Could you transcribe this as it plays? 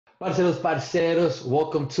Parceros,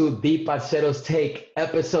 welcome to the Parceros Take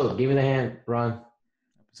episode. Give me the hand, Ron.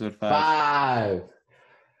 Episode 5. 5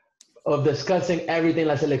 of discussing everything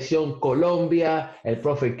La Selección Colombia, El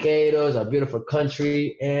Profequeros, our beautiful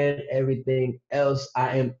country, and everything else.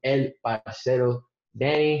 I am El Parcero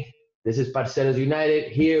Danny. This is Parceros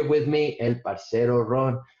United. Here with me, El Parcero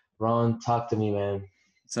Ron. Ron, talk to me, man.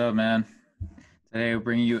 What's up, man? Today we're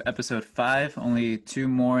bringing you episode 5. Only 2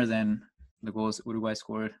 more than the goals Uruguay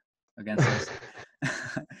scored against us.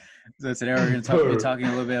 So today we're going to be talking a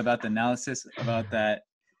little bit about the analysis about that.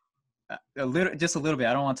 Just a little bit.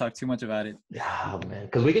 I don't want to talk too much about it. Yeah, man,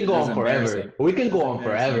 because we can go on forever. We can go on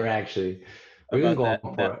forever, actually. We can go on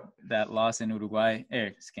forever. That loss in Uruguay,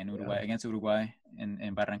 against Uruguay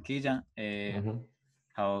in Barranquilla.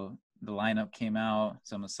 How the lineup came out,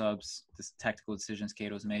 some of the subs, the tactical decisions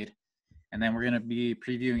Cato's made. And then we're going to be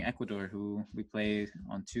previewing Ecuador, who we play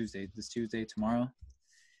on this Tuesday, tomorrow,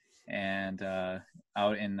 and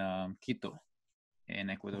out in Quito in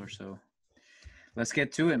Ecuador. So let's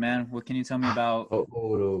get to it, man. What can you tell me about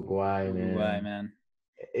Uruguay, man?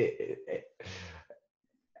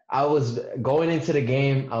 I was going into the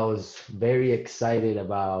game. I was very excited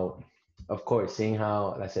about, of course, seeing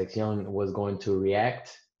how La Selección was going to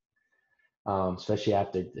react, especially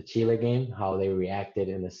after the Chile game, how they reacted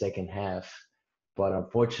in the second half. But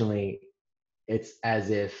unfortunately, it's as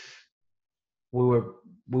if we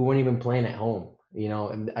weren't even playing at home. You know,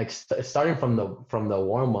 and like starting from the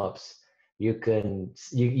warm-ups, you could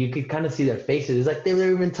kind of see their faces. It's like they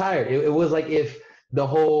were even tired. It was like if the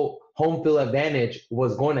whole home field advantage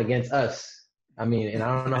was going against us. I mean, and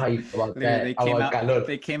I don't know how you feel about that.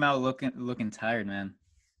 They came out looking tired, man.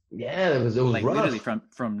 Yeah, it was like rough. Literally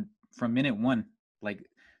from minute one, like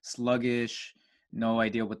sluggish, no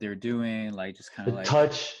idea what they were doing, like just kind of like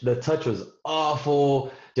the touch was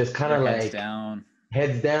awful. Just kind of like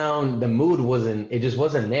heads down. The mood just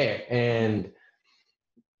wasn't there, and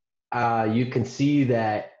you can see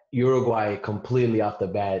that Uruguay completely off the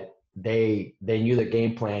bat. They knew the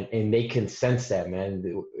game plan, and they can sense that, man.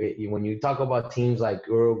 When you talk about teams like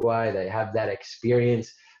Uruguay that have that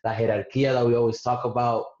experience, that jerarquía that we always talk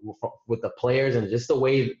about with the players and just the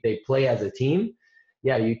way they play as a team,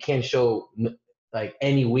 yeah, you can't show like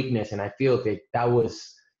any weakness. And I feel that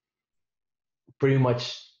was pretty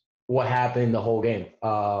much what happened the whole game.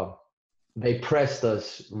 They pressed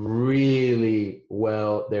us really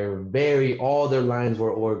well. All their lines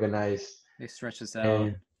were organized. They stretched us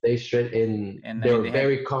out. They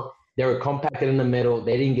were compacted in the middle.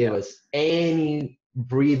 They didn't give us any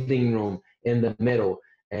breathing room in the middle,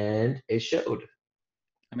 and it showed.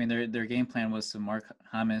 I mean, their game plan was to mark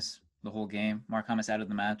James the whole game, mark James out of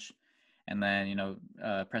the match, and then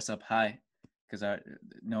press up high, because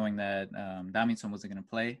knowing that Davinson wasn't going to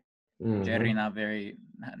play, Jerry not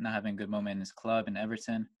having a good moment in his club in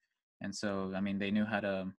Everton, and so I mean they knew how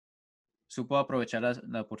to supo aprovechar las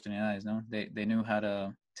oportunidades, no? They knew how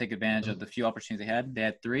to take advantage of the few opportunities they had. They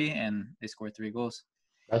had 3, and they scored 3 goals.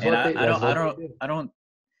 I don't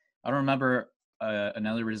remember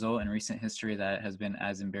another result in recent history that has been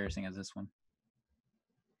as embarrassing as this one.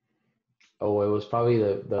 Oh, it was probably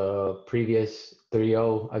the previous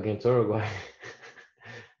 3-0 against Uruguay,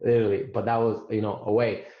 literally. But that was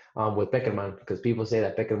away with Peckerman, because people say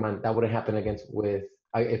that Peckerman that wouldn't happen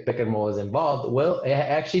if Peckerman was involved. Well, it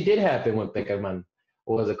actually did happen when Peckerman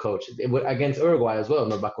was a coach against Uruguay as well.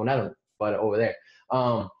 No vacunaron, but over there.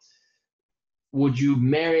 Would you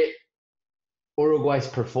merit Uruguay's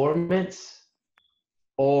performance,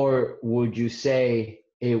 or would you say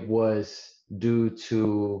it was due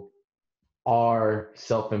to our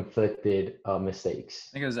self-inflicted mistakes?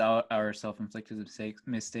 I think it was our self-inflicted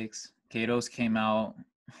mistakes. Cato's came out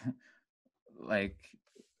like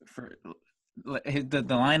the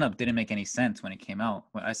lineup didn't make any sense when it came out.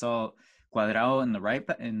 When I saw Cuadrado in the right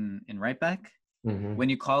back, when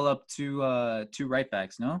you call up two right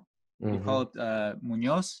backs, no, you call up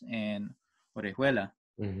Munoz and Orejuela,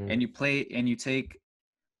 and you take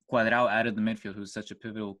Cuadrado out of the midfield, who's such a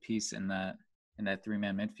pivotal piece in that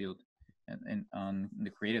 3-man midfield, and on the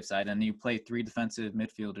creative side, and you play 3 defensive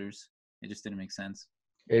midfielders. It just didn't make sense.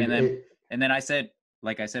 And then I said,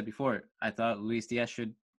 like I said before, I thought Luis Diaz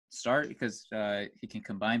should start because he can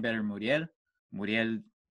combine better Muriel,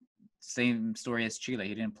 same story as Chile.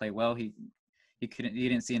 He didn't play well. He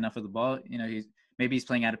didn't see enough of the ball. He's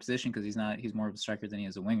playing out of position because he's more of a striker than he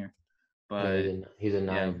is a winger. But he's a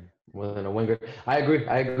 9 more than a winger. I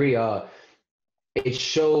agree. It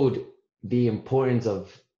showed the importance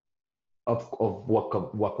of what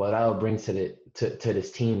Cuadrado brings to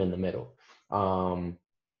this team in the middle.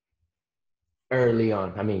 early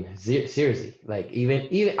on. I mean, seriously, like even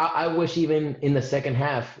I wish even in the second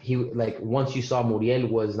half he like once you saw Muriel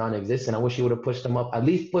was non-existent, I wish he would have pushed him up. At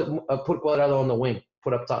least put Cuadrado on the wing,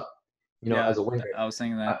 put up top, Yeah, as a winger. I was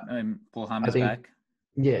saying that. Pull I James think back.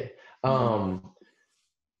 yeah.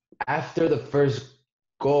 After the first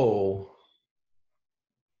goal,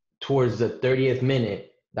 towards the 30th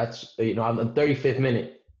minute, that's on the 35th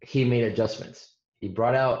minute, he made adjustments. He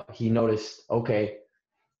brought out. He noticed, okay,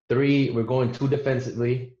 we're going too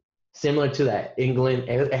defensively, similar to that England.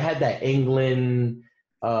 It had that England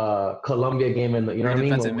Colombia game in the, you know what I mean?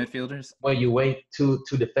 Defensive midfielders. When you went too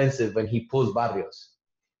defensive and he pulls Barrios.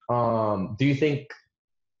 Do you think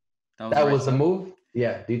that was the move?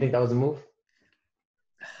 Yeah. Do you think that was the move?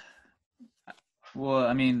 Well,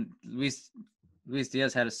 I mean, Luis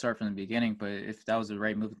Diaz had to start from the beginning, but if that was the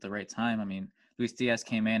right move at the right time, I mean, Luis Diaz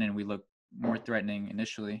came in and we looked more threatening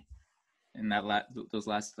initially in that those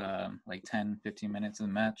last like 10, 15 minutes of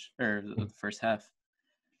the match or the first half.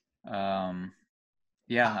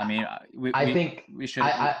 Yeah, I mean, I think we should.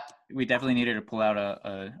 We definitely needed to pull out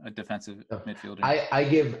a defensive midfielder. I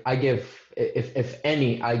give if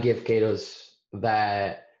any, I give Queiroz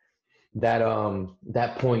that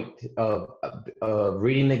point of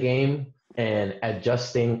reading the game and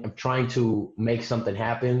adjusting, of trying to make something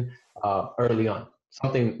happen early on.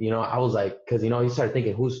 Something, I was like, because he started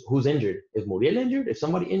thinking, who's injured? Is Muriel injured? Is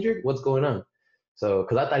somebody injured? What's going on? So,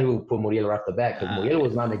 because I thought he would put Muriel right off the bat, because Muriel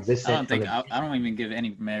was non-existent. I don't even give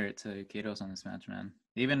any merit to Queiroz on this match, man.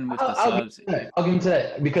 Even with the subs, I'll give him to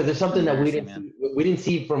that, because there's something that we didn't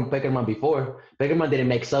see from Peckerman before. Peckerman didn't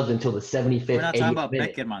make subs until the 75th. We're not talking about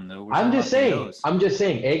Peckerman though. I'm just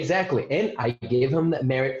saying exactly, and I gave him that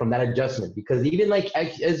merit from that adjustment, because even like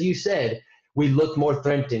as you said, we looked more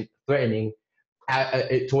threatening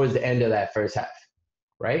towards the end of that first half,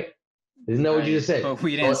 right? Isn't that what you just said? But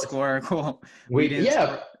we didn't score a goal. We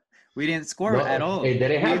didn't score at all. It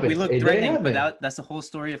didn't happen. We looked threatening, but that's the whole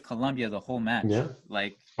story of Colombia, the whole match. Yeah.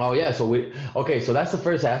 Like. Oh yeah. So so that's the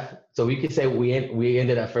first half. So we could say we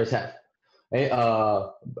ended that first half.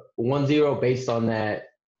 1-0 based on that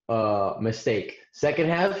mistake. Second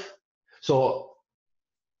half.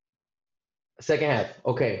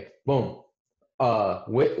 Okay. Boom.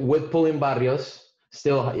 With pulling Barrios,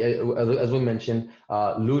 still, as we mentioned,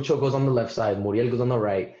 Lucho goes on the left side, Muriel goes on the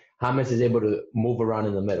right. James is able to move around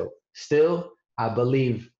in the middle. Still, I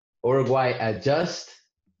believe Uruguay adjust.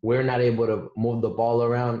 We're not able to move the ball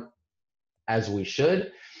around as we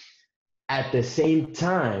should. At the same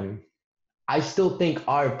time, I still think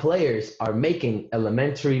our players are making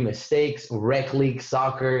elementary mistakes. Rec league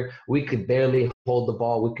soccer, we could barely hold the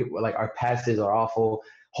ball. Our passes are awful.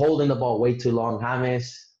 Holding the ball way too long.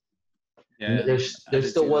 James, there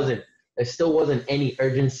still wasn't any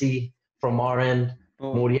urgency from our end.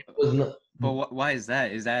 But why is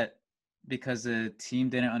that? Is that because the team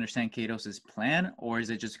didn't understand Queiroz's plan, or is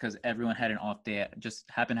it just because everyone had an off day? Just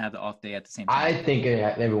happened to have the off day at the same time. I think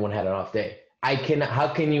everyone had an off day. How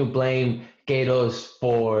can you blame Queiroz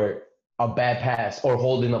for a bad pass or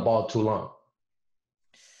holding the ball too long?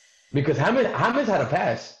 Because James had a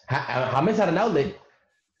pass. James had an outlet.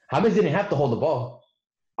 James didn't have to hold the ball.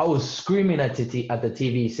 I was screaming at the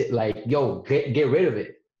TV, like, yo, get rid of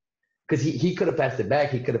it. Because he could have passed it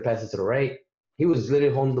back. He could have passed it to the right. He was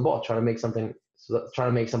literally holding the ball, trying to make something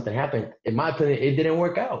happen. In my opinion, it didn't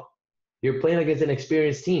work out. You're playing against an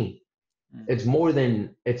experienced team. It's more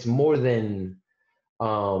than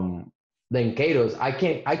Queiroz. I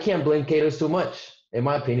can't blame Queiroz too much, in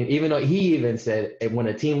my opinion. Even though he even said when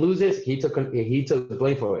a team loses, he took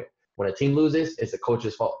blame for it. When a team loses, it's the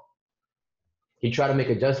coach's fault. He tried to make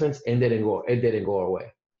adjustments and it didn't go our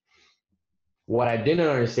way. What I didn't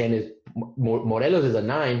understand is Morelos is a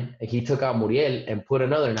 9, and he took out Muriel and put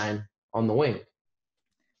another 9 on the wing.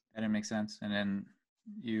 That didn't make sense. And then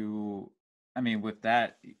with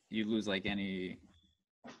that, you lose like any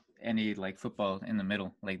like football in the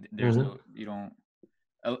middle. Like there's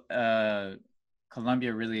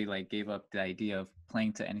Colombia really like gave up the idea of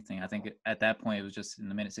playing to anything. I think at that point it was just in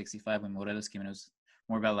the minute 65 when Morelos came in. It was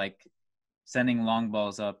more about like sending long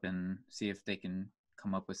balls up and see if they can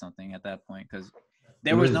come up with something at that point, because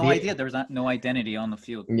there was no idea. There was no identity on the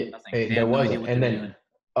field. Yeah, there wasn't. And then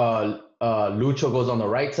Lucho goes on the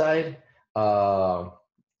right side,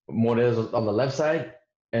 Morelos on the left side,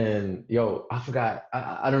 and I forgot.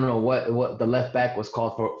 I don't know what the left back was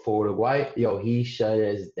called for Uruguay. He shut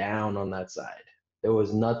us down on that side. There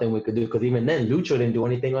was nothing we could do, because even then Lucho didn't do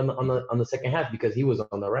anything on the second half because he was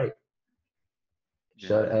on the right.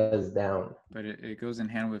 Shut us down. But it goes in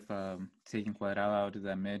hand with taking Cuadrado out of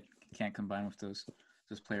that mid. Can't combine with those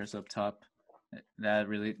players up top. That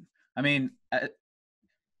really, I mean,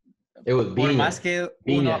 it was por más que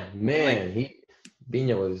uno,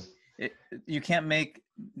 Biña was. You can't make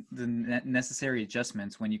the necessary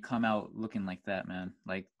adjustments when you come out looking like that, man.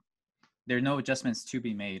 Like, there are no adjustments to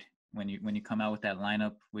be made when you come out with that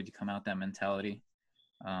lineup. When you come out with that mentality.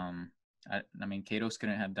 I mean, Queiroz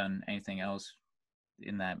couldn't have done anything else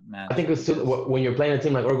in that match. I think it's too, when you're playing a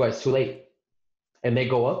team like Uruguay, it's too late, and they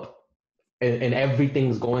go up, and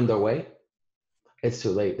everything's going their way. It's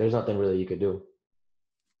too late. There's nothing really you could do.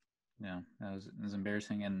 Yeah, it was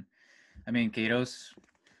embarrassing, and I mean, Queiroz,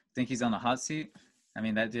 think he's on the hot seat. I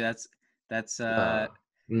mean, that's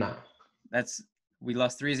no. That's we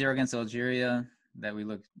lost 3-0 against Algeria. That we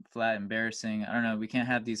looked flat, embarrassing. I don't know. We can't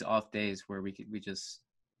have these off days where we just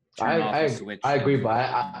turn off the switch. I agree, but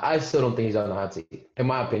I still don't think he's on the hot seat. In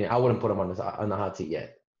my opinion, I wouldn't put him on the hot seat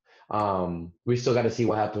yet. We still got to see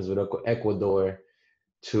what happens with Ecuador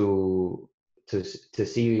to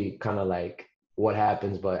see kind of like what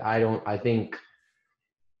happens. But I think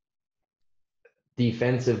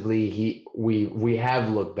defensively we have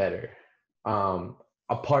looked better.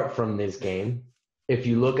 Apart from this game, if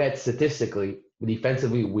you look at statistically,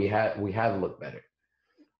 defensively we have looked better.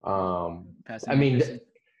 I mean,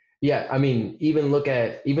 yeah. I mean, even look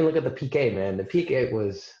at the PK, man. The PK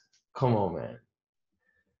was, come on, man.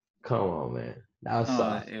 That was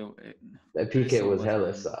soft. That PK was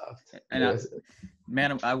hella soft. And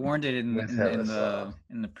man, I warned it in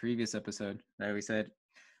the previous episode that we said,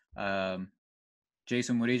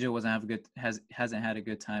 Jason Murillo hasn't had a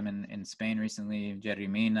good time in Spain recently. Jerry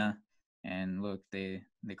Mina, and look, they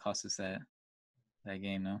cost us that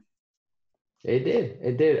game, no? It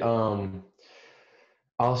did.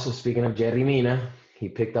 Also, speaking of Jerry Mina, he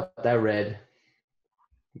picked up that red.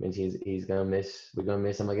 Means he's gonna miss. We're gonna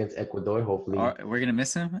miss him against Ecuador. Hopefully, we're gonna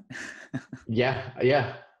miss him. Yeah.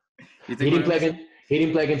 He didn't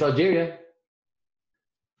play against Algeria.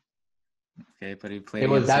 Okay, but he played. It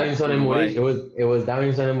was Davinson and Murillo. It was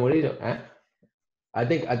Davinson and Murillo. Huh? I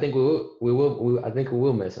think we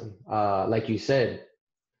will miss him. Like you said,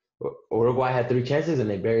 Uruguay had 3 chances and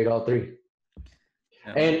they buried all 3.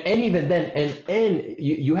 Yeah. And even then, and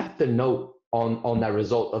you have to note on that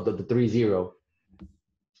result of the 3-0.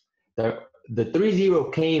 The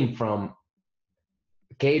 3-0 came from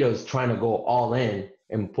Queiroz trying to go all in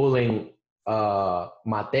and pulling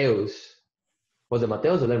Mateus. Was it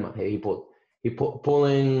Mateus or Lerma? He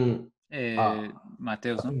pulling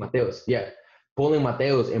Mateus. No? Mateus, yeah, pulling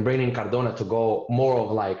Mateus and bringing Cardona to go more of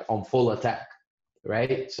like on full attack,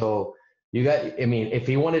 right? So you got. I mean, if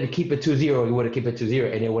he wanted to keep it 2-0, he would have kept it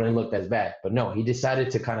 2-0, and it wouldn't look as bad. But no, he decided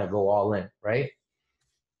to kind of go all in, right?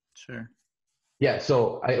 Sure. Yeah,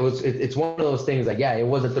 so it's one of those things like, yeah, it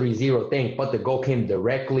was a 3-0 thing, but the goal came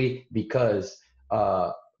directly because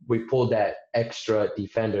we pulled that extra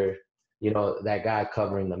defender, that guy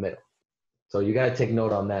covering the middle. So you got to take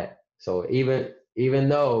note on that. So even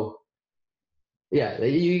though, yeah,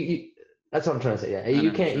 you that's what I'm trying to say. Yeah,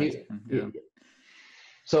 you can't.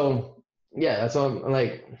 So yeah, that's what I'm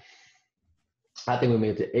like. I think we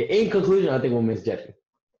made it. In conclusion, I think we'll miss Jetty.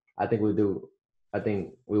 I think we do. I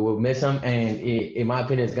think we will miss him, and in my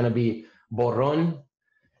opinion, it's gonna be Borrón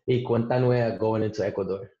y Cuenta Nueva going into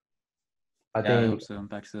Ecuador. I hope so.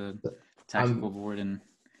 Back to the tactical board and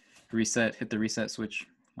hit the reset switch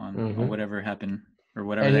on whatever happened or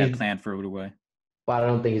whatever they had planned for Uruguay. But I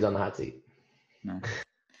don't think he's on the hot seat. No.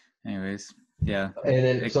 Anyways, yeah. And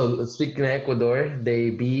then, so speaking of Ecuador, they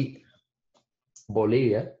beat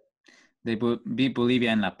Bolivia. They beat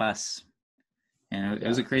Bolivia in La Paz, and it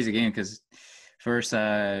was a crazy game because first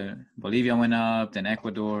Bolivia went up, then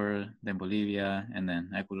Ecuador, then Bolivia, and then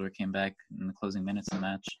Ecuador came back in the closing minutes of the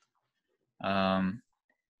match.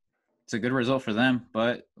 It's a good result for them,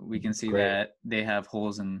 but we can see that they have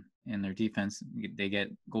holes in their defense. They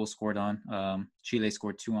get goals scored on. Chile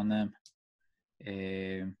scored 2 on them.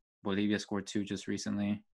 Bolivia scored 2 just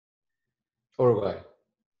recently. Uruguay.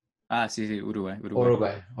 Uruguay.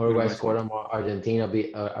 Uruguay scored on them.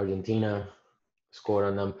 Argentina scored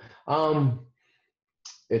on them.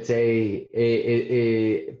 It's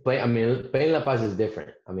playing La Paz is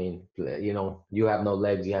different. I mean, you have no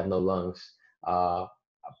legs, you have no lungs.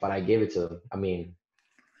 But I gave it to them. I mean,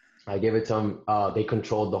 I gave it to them. They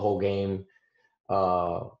controlled the whole game.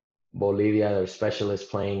 Bolivia, their specialists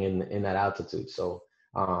playing in that altitude. So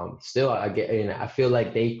still, I feel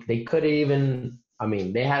like they could have even. I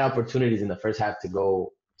mean, they had opportunities in the first half to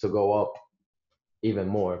go up even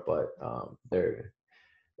more, but they're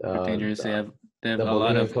dangerous. They have a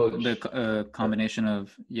lot of the combination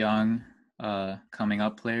of young coming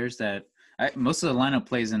up players that most of the lineup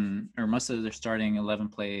plays most of their starting 11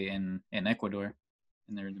 play in Ecuador.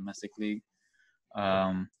 in their domestic league.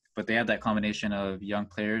 But they have that combination of young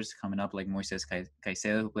players coming up, like Moises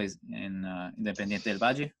Caicedo, who plays in Independiente del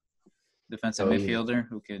Valle, defensive midfielder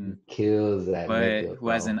who can kills that midfield,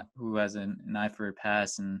 who has an eye for a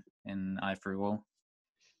pass and an eye for a goal.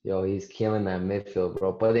 Yo, he's killing that midfield,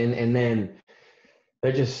 bro. But and then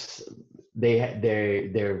they're just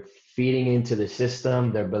they're feeding into the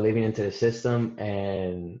system. They're believing into the system,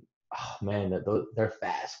 and oh man, they're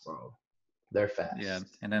fast, bro. They're fast. Yeah,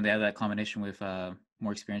 and then they have that combination with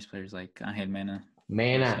more experienced players like Angel Mena.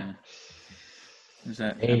 Who's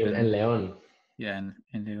that? And Leon. Yeah,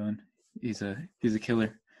 and Leon. He's a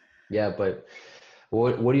killer. Yeah, but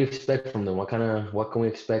what do you expect from them? What can we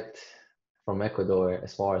expect from Ecuador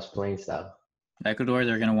as far as playing style? Ecuador,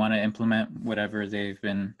 they're going to want to implement whatever they've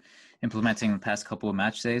been implementing the past couple of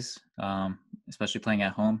match days, especially playing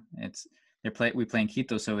at home. We play in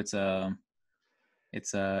Quito, so it's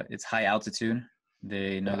high altitude.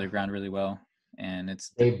 They know their ground really well, and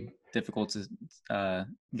it's difficult to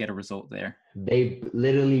get a result there. They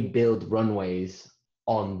literally build runways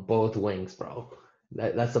on both wings, bro.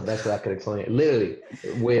 That's the best way I could explain it. Literally,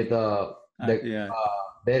 with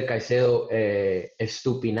Caicedo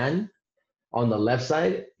Estupinan on the left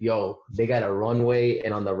side, they got a runway,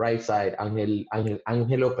 and on the right side,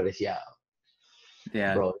 Angelo Preciado.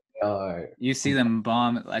 Yeah, bro. You see them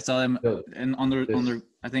bomb. I saw them on their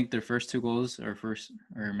I think their first 2 goals or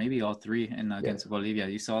maybe all 3 against Bolivia.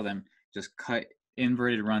 You saw them just cut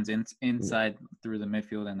inverted runs inside through the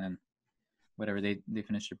midfield, and then whatever they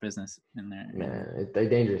finish their business in there. Man, they're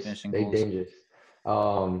dangerous. They're dangerous.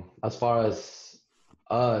 As far as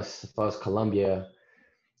us, as far as Colombia,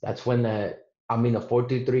 that's when the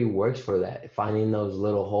 4-3-3 works for that. Finding those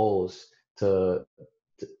little holes to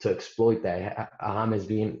exploit that.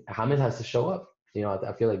 James has to show up.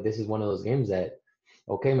 I feel like this is one of those games that,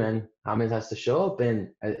 okay, man, James has to show up,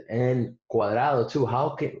 and Cuadrado too.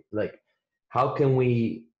 How can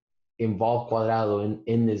we involve Cuadrado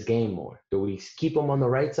in this game more? Do we keep him on the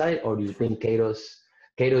right side, or do you think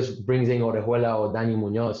Queiroz brings in Orejuela or Dani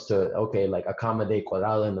Munoz to accommodate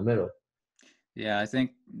Cuadrado in the middle? Yeah, I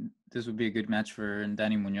think this would be a good match for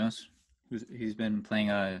Dani Munoz. He's been playing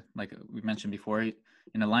like we mentioned before,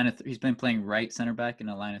 in a line of he's been playing right center back in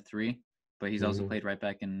a line of 3, but he's also played right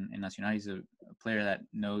back in Nacional. He's a player that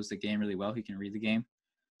knows the game really well. He can read the game,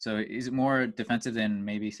 so he's more defensive than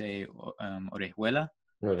maybe say Orejuela.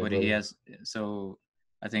 But he has, so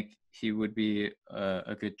I think he would be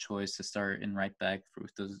a good choice to start in right back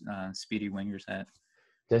with those speedy wingers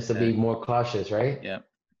just to be more cautious, right? Yeah.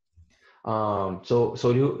 So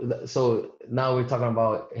now we're talking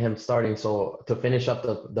about him starting. So to finish up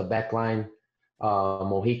the back line,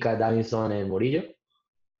 Mojica, Davinson, and Murillo.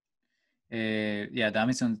 Yeah,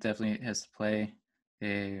 Davinson definitely has to play.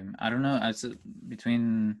 I don't know. It's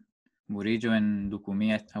between Murillo and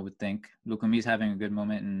Lucumí, I would think. Lucumí is having a good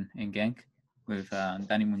moment in Genk with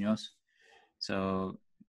Dani Munoz. So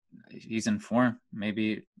he's in form.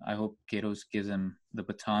 Maybe I hope Queiroz gives him the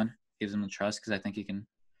baton, gives him the trust, because I think he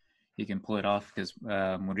can pull it off, because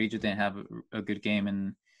Murillo didn't have a good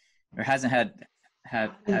game or hasn't had a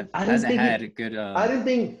good. I didn't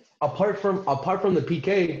think apart from the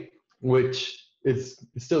PK, which is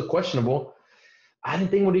still questionable, I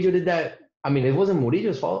didn't think Murillo did that. It wasn't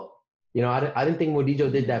Murillo's fault. I didn't think Murillo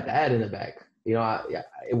did that bad in the back.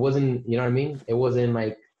 It wasn't. You know what I mean? It wasn't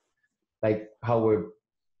like how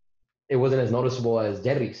it wasn't as noticeable as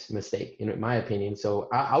Jerry's mistake, in my opinion. So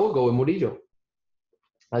I would go with Murillo.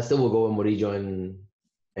 I still will go with Murillo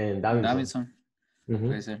and Davinson.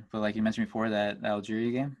 But like you mentioned before, that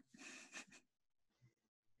Algeria game.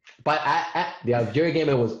 But the Algeria game,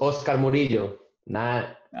 it was Oscar Murillo,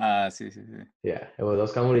 not. Sí. Yeah, it was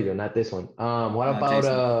Oscar Murillo, not this one. What about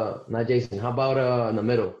Jason. Not Jason? How about in the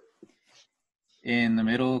middle? In the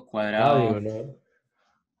middle, Cuadrado.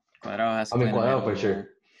 Cuadrado has to play in the middle. Cuadrado for sure.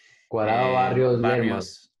 Cuadrado,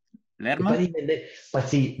 Barrios, Lerma. But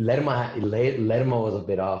see, Lerma was a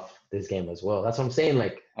bit off this game as well. That's what I'm saying.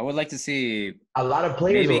 Like, I would like to see a lot of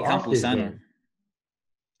players maybe are off this game.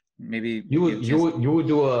 Maybe you would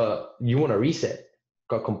do you want a reset,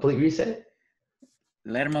 a complete reset?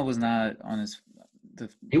 Lerma was not on his.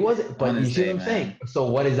 He wasn't, but you see what I'm saying. So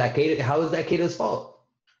what is that? How is that Queiro's fault?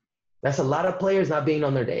 That's a lot of players not being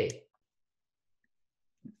on their day.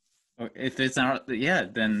 If it's not,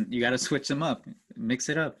 then you got to switch them up, mix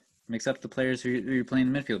it up, mix up the players who you're playing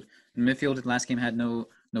in midfield. The midfield last game had no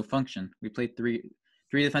function. We played three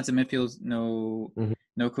defensive midfields, no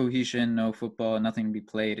cohesion, no football, nothing to be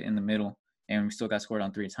played in the middle, and we still got scored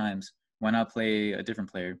on 3 times. Why not play a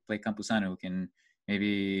different player? Play Campuzano, who can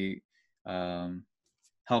maybe help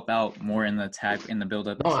help out more in the attack, in the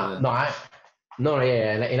build-up. And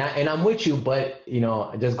I'm with you, but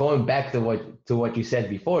just going back to what you said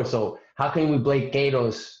before. So how can we blame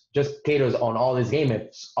Queiroz on all this game if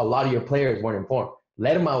a lot of your players weren't informed?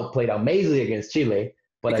 Lerma played amazingly against Chile,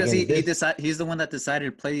 but because he's the one that decided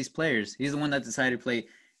to play these players. He's the one that decided to play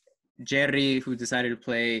Jerry, who decided to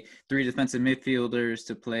play 3 defensive midfielders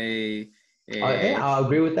to play. I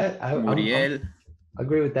agree with that. Muriel. I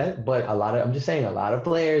agree with that, but I'm just saying a lot of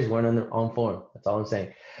players weren't on form. That's all I'm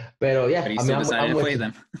saying. But he still decided to play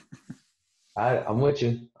them. I'm with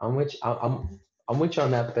you. I'm with you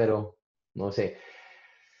on that. Pero no sé.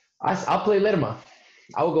 I'll play Lerma.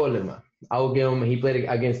 I will go with Lerma. I will give him. He played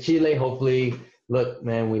against Chile. Hopefully, look,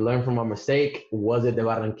 man, we learned from our mistake. Was it the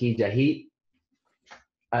Barranquilla Heat?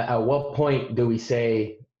 At what point do we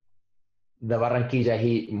say the Barranquilla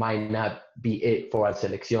Heat might not be it for our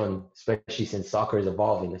selección, especially since soccer is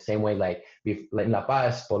evolving the same way like in La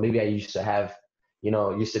Paz, Bolivia used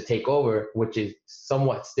to take over, which is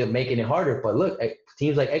somewhat still making it harder. But look,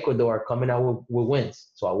 teams like Ecuador are coming out with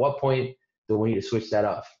wins. So at what point do we need to switch that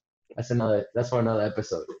off? That's for another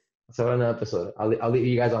episode. I'll leave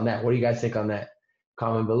you guys on that. What do you guys think on that?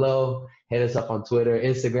 Comment below. Hit us up on Twitter,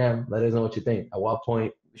 Instagram. Let us know what you think. At what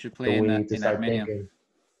point we should play do we need to start thinking?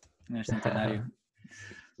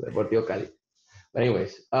 Deportivo Cali. But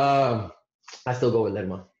anyways, I still go with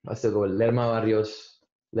Lerma. Lerma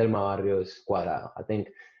Barrios, Cuadrado. I think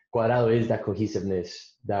Cuadrado is that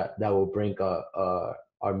cohesiveness that will bring our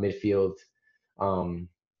midfield,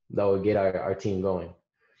 that will get our team going.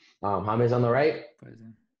 James on the right.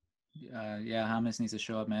 Yeah, James needs to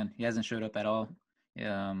show up, man. He hasn't showed up at all.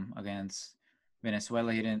 Against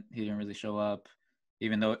Venezuela, he didn't really show up,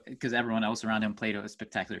 even though because everyone else around him played a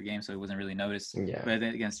spectacular game, so it wasn't really noticed. Yeah. But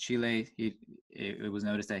then against Chile, it was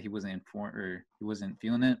noticed that he wasn't informed or he wasn't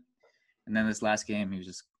feeling it. And then this last game, he was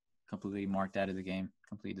just completely marked out of the game,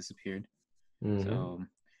 completely disappeared. Mm-hmm. So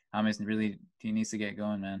James he needs to get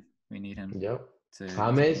going, man. We need him to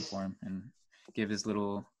perform and give his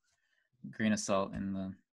little grain of salt in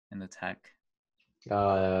the attack.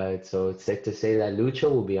 So it's safe to say that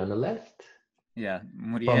Lucho will be on the left. Yeah,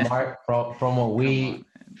 from what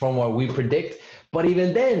we predict. But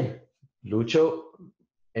even then, Lucho,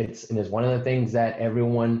 it's one of the things that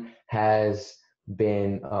everyone has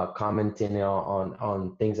been commenting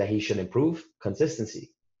on things that he should improve.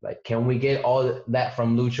 Consistency. Like, can we get all that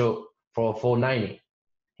from Lucho for a full 90?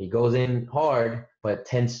 He goes in hard, but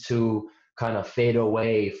tends to kind of fade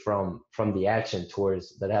away from the action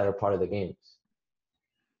towards the latter part of the games.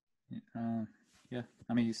 Yeah,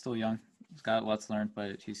 I mean, he's still young. He's got lots to learn,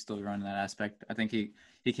 but he's still young in that aspect. I think he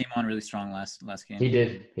came on really strong last game. He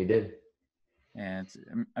did. And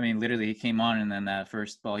I mean, literally, he came on, and then that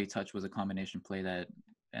first ball he touched was a combination play that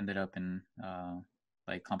ended up in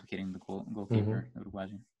like complicating the goalkeeper,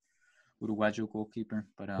 Uruguayo goalkeeper.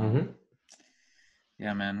 But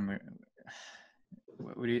yeah, man,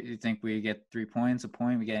 what do you think? We get 3 points, a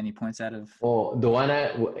point? We get any points out of? Oh, the one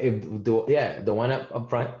up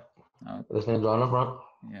front. This one's on up front.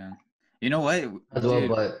 Yeah. You know what?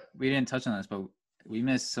 We didn't touch on this, but we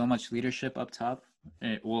missed so much leadership up top.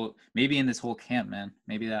 Well, maybe in this whole camp, man.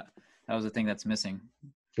 Maybe that was the thing that's missing.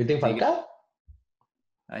 You think Falcao?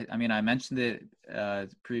 I mean, I mentioned it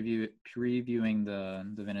previewing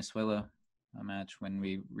the Venezuela match when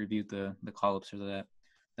we reviewed the call-ups for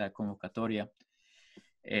that convocatoria.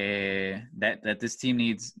 That this team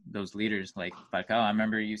needs those leaders like Falcao. I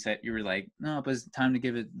remember you were like, no, but it's time to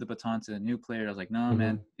give the baton to a new player. I was like, no,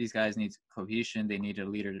 man, these guys need cohesion. They need a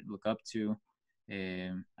leader to look up to.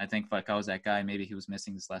 I think Falcao was that guy. Maybe he was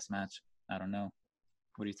missing this last match. I don't know.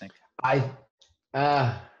 What do you think? I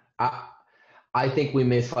think we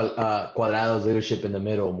miss Cuadrado's leadership in the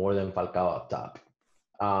middle more than Falcao up top.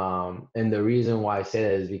 And the reason why I say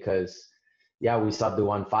that is because, yeah, we saw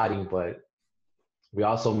Duan fighting, but we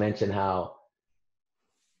also mentioned how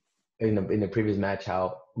in the previous match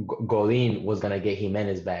how Godin was gonna get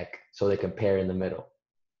Jimenez back so they can pair in the middle,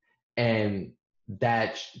 and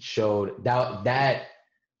that showed that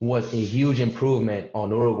was a huge improvement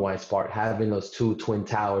on Uruguay's part, having those two twin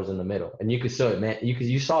towers in the middle. And you could see it, man.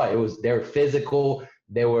 You saw it. They were physical.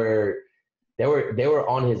 They were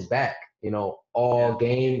on his back, all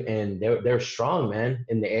game, and they're strong, man,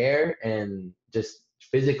 in the air and just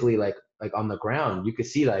physically like on the ground. You could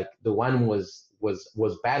see like the one was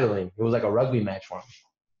battling. It was like a rugby match for him.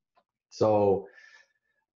 So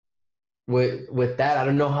with that, I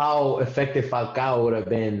don't know how effective Falcao would have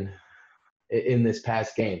been in this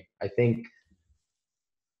past game. I think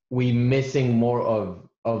we missing more of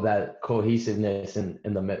that cohesiveness in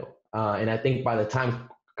the middle. And I think by the time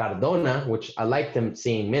Cardona, which I liked him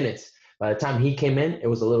seeing minutes. By the time he came in, it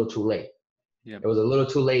was a little too late. Yep. It was a little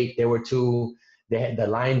too late. The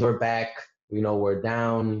lines were back. We're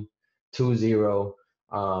down 2-0.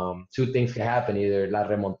 Two things can happen: either la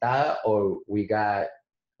remontada or we got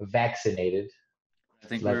vaccinated. I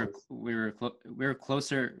think we were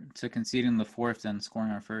closer to conceding the fourth than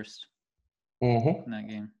scoring our first in that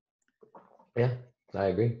game. Yeah, I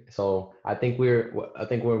agree. So I think we're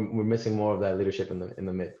missing more of that leadership in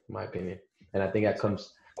the mid, in my opinion. And I think that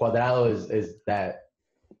comes Cuadrado is that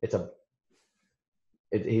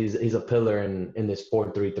he's a pillar in this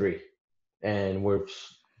 4-3-3, and we're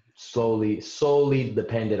solely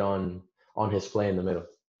dependent on his play in the middle.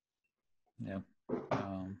 Yeah.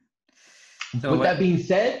 With that being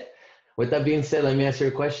said, let me ask you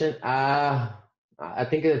a question. I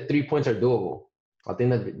think the 3 points are doable. I think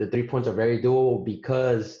that the 3 points are very doable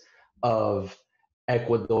because of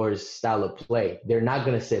Ecuador's style of play. They're not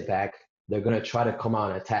going to sit back. They're going to try to come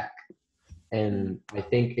out and attack. And I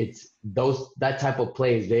think that type of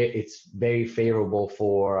play it's very favorable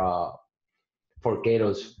for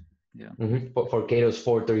Queto's. Yeah. For Queto's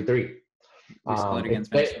 4-3-3. We saw it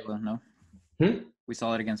against Venezuela, no? We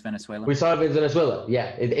saw it against Venezuela. We saw it against Venezuela.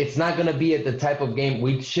 Yeah, it's not going to be the type of game.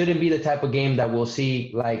 We shouldn't be the type of game that we'll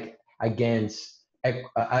see like against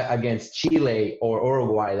Chile or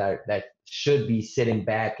Uruguay that should be sitting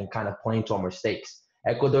back and kind of playing to our mistakes.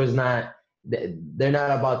 Ecuador's not. They're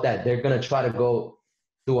not about that. They're going to try to go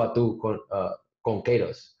tú a tú con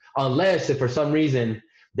Queiroz. Unless if for some reason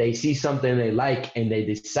they see something they like and they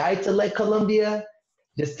decide to let Colombia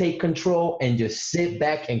just take control and just sit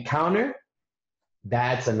back and counter,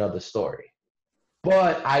 that's another story.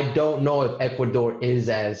 But I don't know if Ecuador is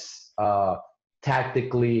as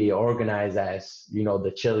tactically organized as,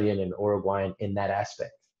 the Chilean and Uruguayan in that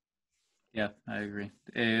aspect. Yeah, I agree.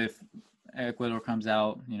 If Ecuador comes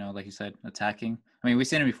out, like you said, attacking. I mean, we've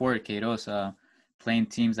seen it before at Queiroz, playing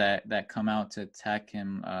teams that come out to attack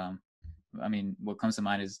him. I mean, what comes to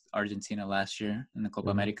mind is Argentina last year in the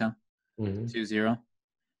Copa America, 2-0.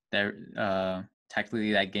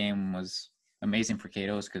 Tactically, that game was amazing for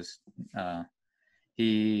Queiroz because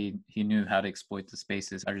he knew how to exploit the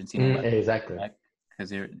spaces Argentina exactly,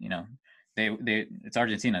 because it's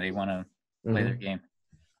Argentina. They want to play their game.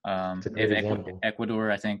 If Ecuador,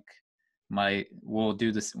 I think, will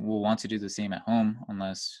want to do the same at home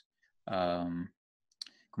unless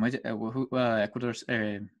Ecuador's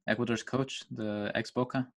coach, the ex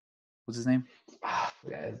Boca, what's his name? I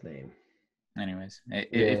forgot his name. Anyways,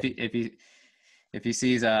 if he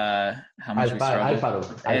sees how much we struggle,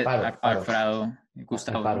 Alfaro,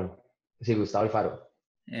 Gustavo. Sí, Gustavo Alfaro.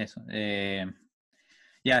 Eso.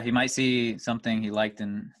 Yeah, he might see something he liked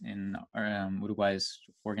in Uruguay's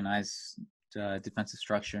organized defensive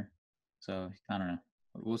structure. So I don't know.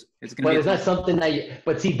 It's not something that.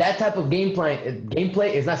 But see, that type of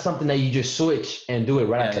gameplay is not something that you just switch and do it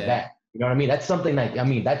right off the bat. You know what I mean? That's something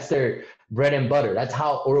that's their bread and butter. That's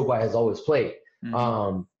how Uruguay has always played.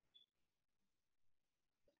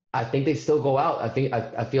 I think they still go out. I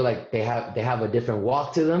feel like they have a different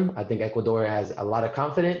walk to them. I think Ecuador has a lot of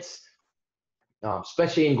confidence,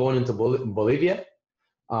 especially in going into Bolivia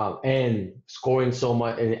and scoring so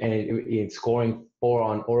much and scoring 4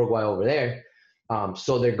 on Uruguay over there.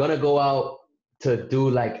 So they're gonna go out to do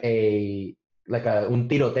like un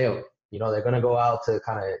tiroteo. They're gonna go out to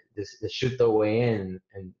kind of just shoot their way in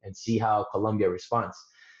and see how Colombia responds.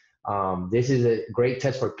 This is a great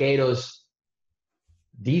test for Queiroz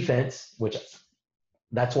defense, which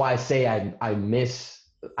that's why I say I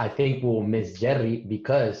think we'll miss Jerry,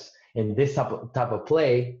 because in this type of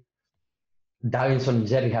play, Davinson and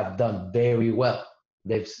Jerry have done very well.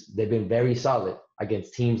 They've been very solid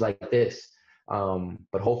against teams like this.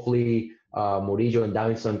 But hopefully Murillo and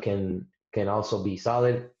Davinson can also be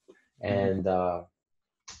solid. And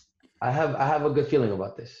I have a good feeling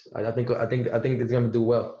about this. I think it's gonna do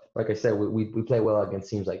well. Like I said, we play well against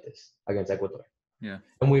teams like this, against Ecuador. Yeah.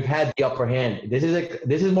 And we've had the upper hand. This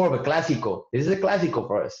is more of a clásico. This is a clásico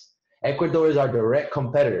for us. Ecuador is our direct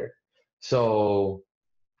competitor. So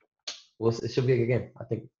it should be a good game. I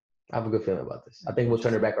have a good feeling about this. I think we'll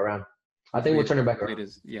turn it back around.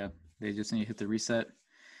 Yeah. They just need to hit the reset.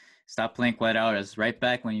 Stop playing Cuadrado as right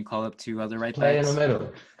back when you call up 2 other right Play backs. in the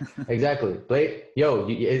middle. Exactly.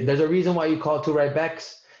 There's a reason why you call 2 right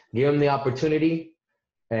backs. Give them the opportunity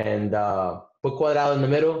and put Cuadrado in the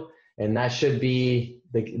middle. And that should be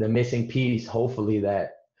the missing piece, hopefully,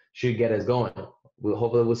 that should get us going.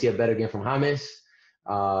 Hopefully we'll see a better game from James.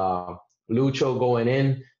 Lucho going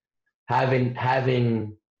in. Having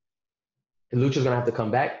Lucho's going to have to come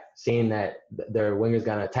back. seeing that their winger's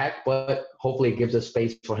gonna attack, but hopefully it gives us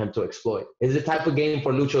space for him to exploit. It's the type of game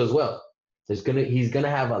for Lucho as well. He's gonna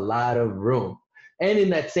have a lot of room. And in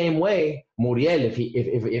that same way, Muriel,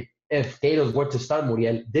 if Queiroz were to start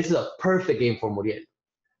Muriel, this is a perfect game for Muriel.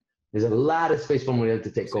 There's a lot of space for Muriel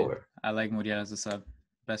to take over. I like Muriel as a sub.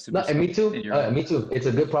 Best super no, and me too. Me too. It's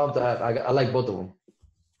a good problem to have. I like both of them.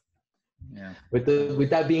 Yeah. With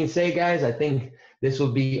that being said, guys, I think this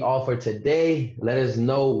will be all for today. Let us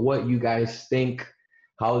know what you guys think,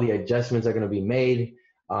 how the adjustments are going to be made.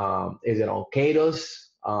 Is it on Queiroz?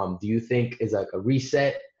 Do you think it's like a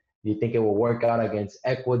reset? Do you think it will work out against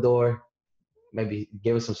Ecuador? Maybe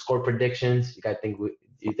give us some score predictions. You guys think do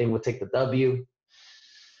you think we'll take the W?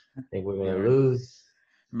 I think we're going to lose.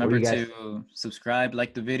 Remember to subscribe,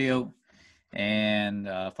 like the video, and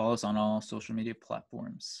follow us on all social media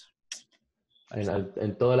platforms.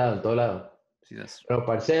 En todo lado. Sí, that's Pero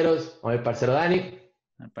parceros, el parcero Dani.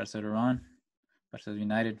 El parcero Ron. Parceros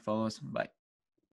United. Follow us. Bye.